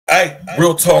Hey,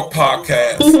 Real Talk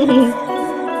Podcast.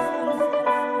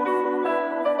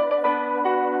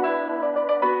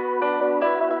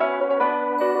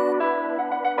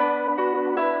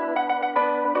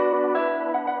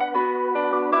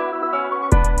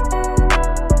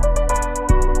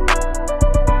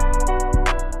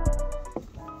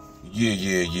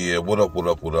 Yeah. What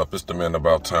up? It's the man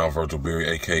about town, Virgil,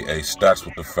 aka Stacks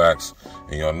with the Facts.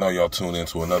 And y'all know y'all tune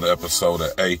into another episode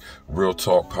of A Real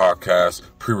Talk Podcast,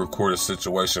 pre-recorded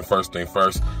situation. First thing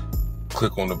first,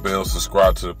 click on the bell,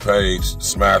 subscribe to the page,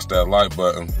 smash that like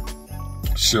button,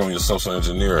 share on your social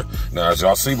engineer. Now, as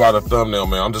y'all see by the thumbnail,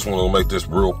 man, I'm just going to make this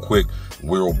real quick,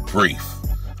 real brief.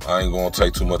 I ain't going to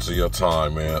take too much of your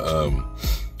time, man.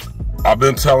 I've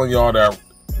been telling y'all that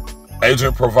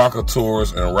Agent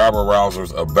Provocateurs and Rabble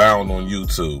Rousers abound on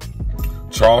YouTube.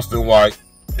 Charleston White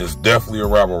is definitely a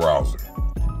Rabble Rouser.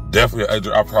 Definitely an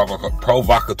Agent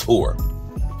Provocateur.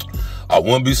 I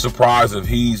wouldn't be surprised if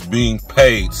he's being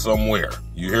paid somewhere.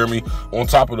 You hear me? On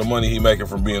top of the money he making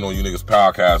from being on you niggas'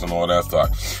 podcast and all that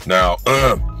stuff. Now,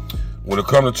 when it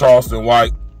comes to Charleston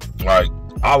White, like,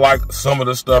 I like some of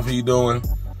the stuff he doing.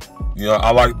 You know,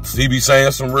 I like, he be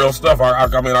saying some real stuff. I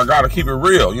mean, I gotta keep it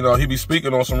real. You know, he be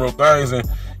speaking on some real things, and,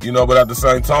 you know, but at the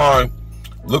same time,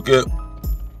 look at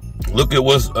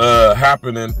what's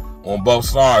happening on both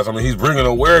sides. I mean, he's bringing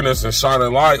awareness and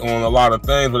shining light on a lot of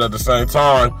things, but at the same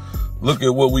time, look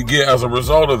at what we get as a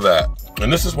result of that.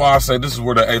 And this is why I say this is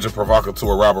where the Agent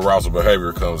Provocateur, Rabble Rouser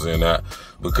behavior comes in at,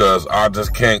 because I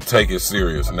just can't take it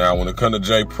serious. Now, when it comes to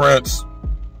Jay Prince,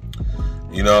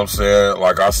 you know what I'm saying?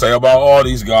 Like I say about all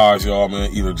these guys, y'all,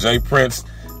 man, either Jay Prince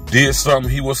did something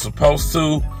he was supposed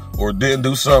to or didn't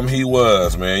do something he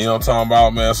was, man. You know what I'm talking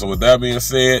about, man? So with that being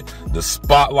said, the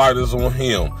spotlight is on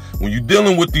him. When you're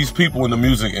dealing with these people in the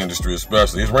music industry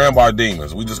especially, it's ran by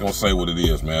demons. We just gonna say what it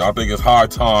is, man. I think it's high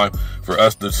time for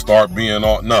us to start being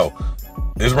on. No,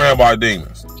 it's ran by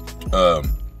demons.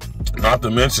 Not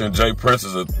to mention Jay Prince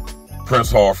is a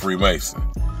Prince Hall Freemason.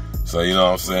 So, you know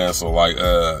what I'm saying? So, like,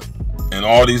 and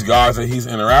all these guys that he's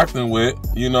interacting with,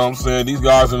 you know what I'm saying, these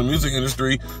guys in the music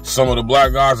industry, some of the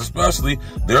black guys especially,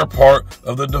 they're part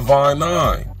of the Divine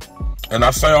Nine. And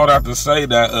I say all that to say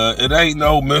that it ain't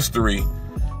no mystery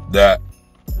that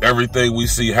everything we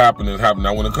see happening is happening.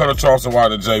 Now, when it comes to Charleston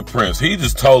White and Jay Prince, he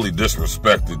just totally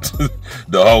disrespected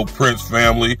the whole Prince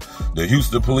family, the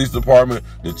Houston Police Department.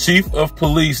 The chief of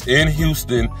police in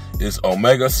Houston is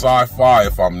Omega Sci-Fi,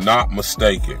 if I'm not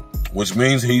mistaken, which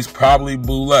means he's probably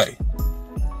Boule.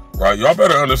 Right, y'all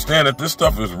better understand that this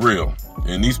stuff is real,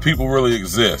 and these people really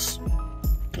exist.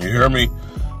 You hear me?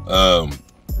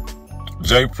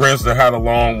 Jay Prince that had a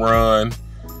long run,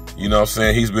 you know what I'm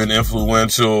saying, he's been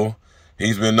influential.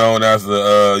 He's been known as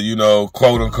the, you know,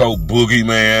 quote-unquote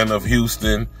boogeyman of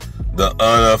Houston, the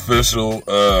unofficial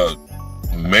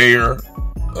mayor,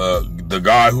 the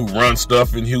guy who runs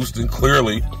stuff in Houston,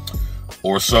 clearly,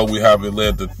 or so we have been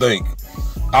led to think.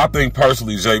 I think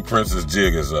personally Jay Prince's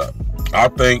jig is up. I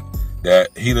think that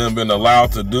he done been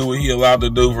allowed to do what he allowed to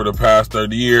do for the past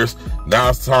 30 years. Now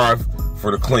it's time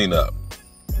for the cleanup.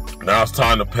 Now it's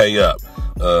time to pay up.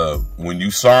 When you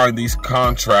sign these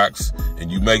contracts and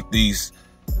you make these,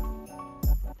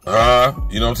 you know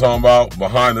what I'm talking about?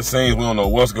 Behind the scenes, we don't know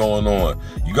what's going on.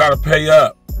 You got to pay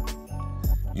up.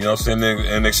 You know what I'm saying?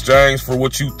 In exchange for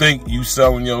what you think you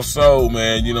selling your soul,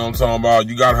 man, you know what I'm talking about?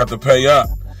 You got to have to pay up.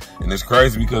 And it's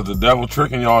crazy because the devil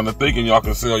tricking y'all into thinking y'all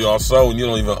can sell y'all soul and you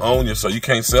don't even own your soul. You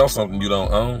can't sell something you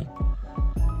don't own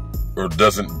or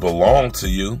doesn't belong to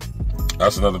you.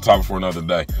 That's another topic for another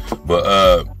day.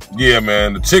 But, yeah,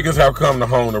 man, the chickens have come to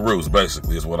home to roost,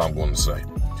 basically, is what I'm going to say.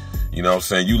 You know what I'm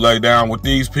saying? You lay down with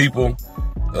these people,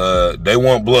 they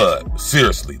want blood.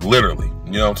 Seriously, literally.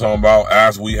 You know what I'm talking about?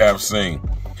 As we have seen.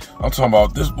 I'm talking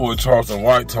about this boy Charleston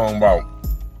White talking about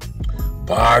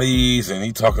bodies, and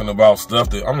he talking about stuff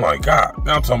that I'm like, God,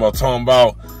 now I'm talking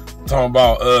about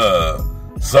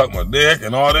suck my dick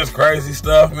and all this crazy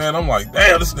stuff, man. I'm like,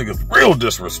 damn, this nigga's real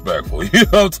disrespectful. You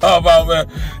know what I'm talking about, man?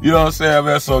 You know what I'm saying,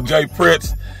 man? So Jay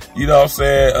Prince, you know what I'm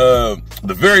saying,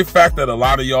 the very fact that a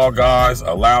lot of y'all guys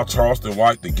allow Charleston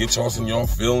White to get y'all in y'all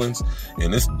feelings,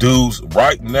 and this dude's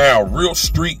right now, real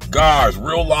street guys,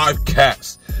 real live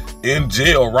cats in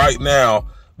jail right now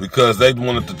because they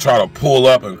wanted to try to pull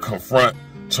up and confront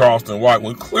Charleston White,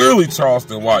 when clearly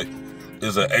Charleston White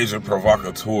is an Agent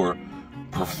Provocateur,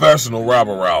 professional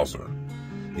rabble rouser.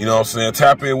 You know what I'm saying?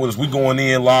 Tap in with us. We going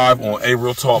in live on A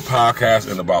Real Talk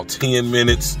Podcast in about 10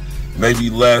 minutes, maybe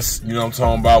less. You know what I'm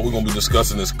talking about? We're going to be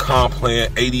discussing this comp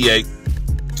plan 88,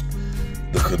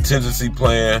 the contingency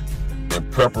plan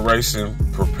and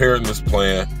preparedness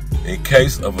plan in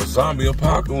case of a zombie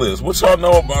apocalypse. What y'all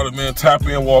know about it, man? Tap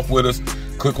in, walk with us,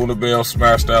 click on the bell,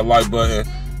 smash that like button,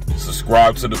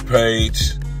 subscribe to the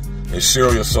page, and share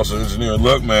on your social engineering.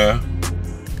 Look, man,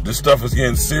 this stuff is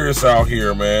getting serious out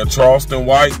here, man. Charleston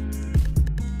White,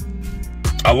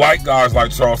 I like guys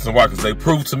like Charleston White because they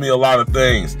prove to me a lot of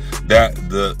things, that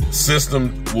the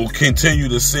system will continue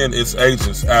to send its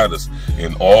agents at us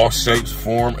in all shapes,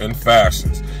 form, and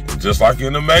fashions. And just like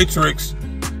in the Matrix,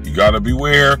 you gotta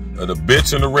beware of the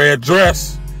bitch in the red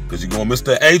dress, because you're gonna miss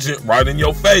the agent right in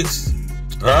your face.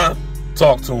 Huh?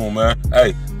 Talk to him, man.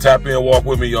 Hey, tap in, walk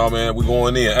with me, y'all, man. We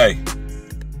going in. Hey.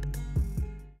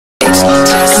 It's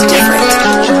different.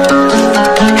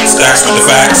 Stacks with the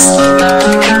facts.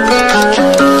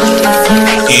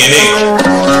 E&E.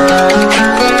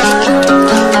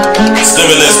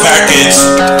 Stimulus package.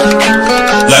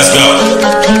 Let's go.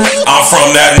 I'm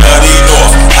from that nutty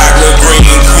north. Agla Green,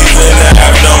 Cleveland, that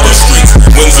have number streets.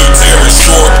 Windsor Terrace,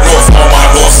 Short North. On my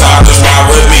north side, just ride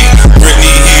with me.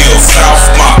 Brittany Hill, South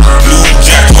Mott, New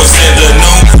Jack, what's in the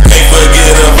new? Can't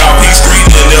forget about P Street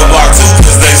and L Block 2,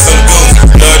 cause they some goons.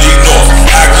 Nutty North,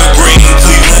 Agla Green,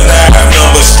 Cleveland, that have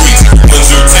number streets.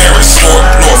 Windsor Terrace, Short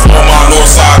North. On my north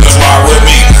side, just ride with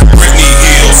me. Brittany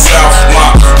Hill, South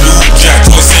Mott, New Jack,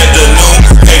 what's in the new?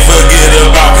 Can't forget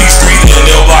about P Street and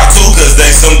L Block 2, cause they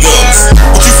some goons.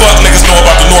 What you fuck niggas know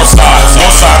about the north side?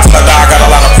 North side till I die, got a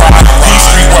lot of pride. P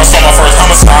Street where I saw my first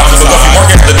homicide. So if you work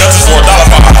at the Dutchess for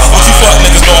 $1.05. What you fuck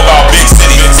niggas know about Big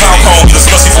City? Sound Cone, get a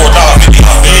slushy for $1.50.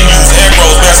 Being used egg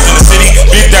rolls, best in the city.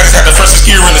 Big Daddy's got the freshest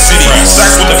gear in the city.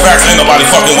 Stacks with the facts, ain't nobody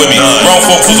fucking with me. Grown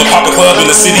folks was a poppin' club in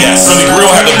the city. Philly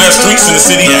Grill had the best drinks in the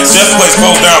city. Jeff Place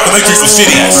closed down cause they drinks was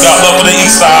shitty. Got love for the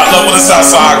east side, love for the south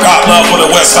side. Got love for the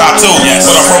west side too.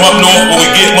 But I'm from up north where we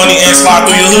get money and slide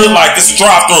through your hood like it's a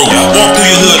drive-through. Walk through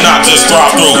your hood, not just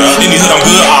drive through. Any hood I'm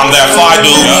good, I'm that fly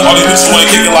dude. All these bitches wanna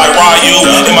kick it like Ryu.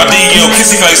 In my DL,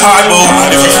 kissy face, hi boo.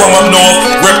 If you from up north,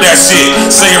 rep that shit.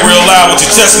 Say it real loud with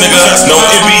your chest, nigga. No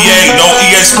NBA, no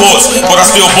EA Sports, but I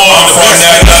still ball in the best.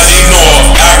 That nutty north,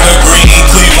 Agla Green,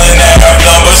 Cleveland, that have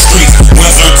number streets.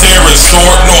 Windsor Terrace,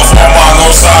 Short North. On my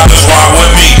north side, just ride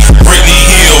with me. Brittany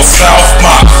Hill, South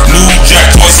Mott, New Jack,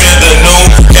 what's in the new?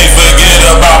 Can't forget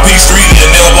about P Street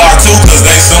and L Block 2, cause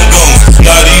they some goons.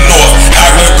 Nutty North,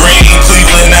 Agla Green,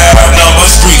 Cleveland, that have number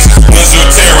streets. Windsor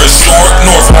Terrace, Short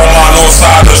North. On my north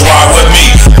side, just ride with me.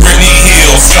 Brittany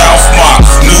Hill, South Mott,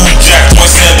 New Jack,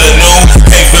 what's in the new?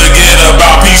 Can't forget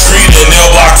about P Street and L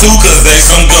Block 2, cause they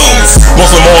some goons.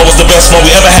 Brooklyn Mall was the best one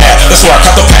we ever had. That's where I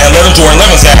caught the patent leather Jordan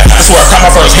Lemons at. That's where I caught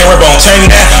my first herringbone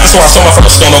chain at. That's where I saw my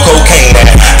first stone of cocaine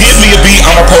at. Give me a beat,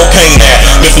 I'm a propane at.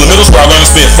 Mifflin Middle's where I learned to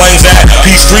spit flames at.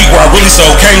 P Street where I really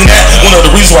sold cane at. One of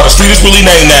the reasons why the street is really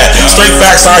named that. Straight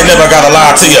facts, I ain't never gotta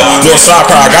lie to ya. North side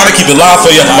pride, gotta keep it live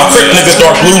for ya. My crip niggas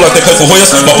dark blue like they play for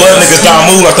Hoyas. My blood niggas die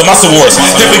moon like the Monster Wars.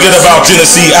 Can't forget about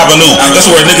Genesee Avenue. That's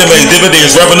where a nigga made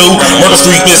dividends revenue. Murder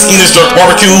Street, Miss Enos Jerk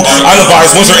Barbecue. Island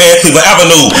Vibes, Windsor and Cleveland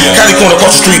Avenue. County Corner,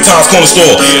 across the street, Tom's Corner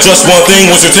Store. Just one thing,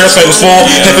 Windsor Terrace famous for.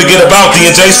 Can't forget about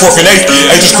D&J's 4th and 8th.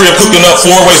 Agent's crib cooking up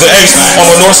 4 ways and ace. On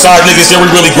the north side, niggas, yeah, we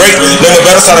really great. Name a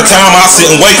better side of town, I sit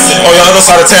and wait. All y'all other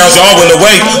side of towns, y'all win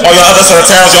away. All y'all other side of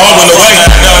towns, y'all win away.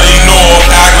 Nutty North,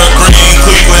 Agla Green,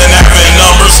 Cleveland, having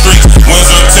number streets.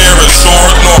 Windsor Terrace,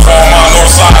 Short North. On my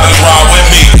north side, is ride with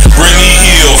me. Brittany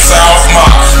Hill, South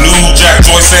Mott, New Jack,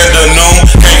 Joyce and the Noon.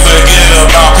 Can't forget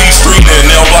about P Street and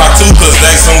L Block 2, cause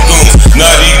they some goons.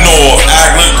 Nutty North,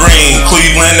 Agla Green,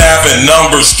 Cleveland, having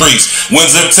number streets.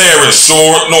 Windsor Terrace,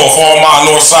 Short North. On my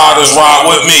north side, is ride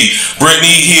with me.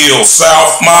 Brittany Hill,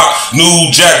 South Mott,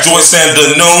 New Jack, Joyce and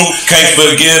the Noon. Can't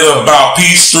forget about P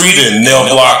Street and L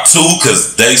Block 2,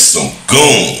 cause they some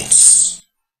goons.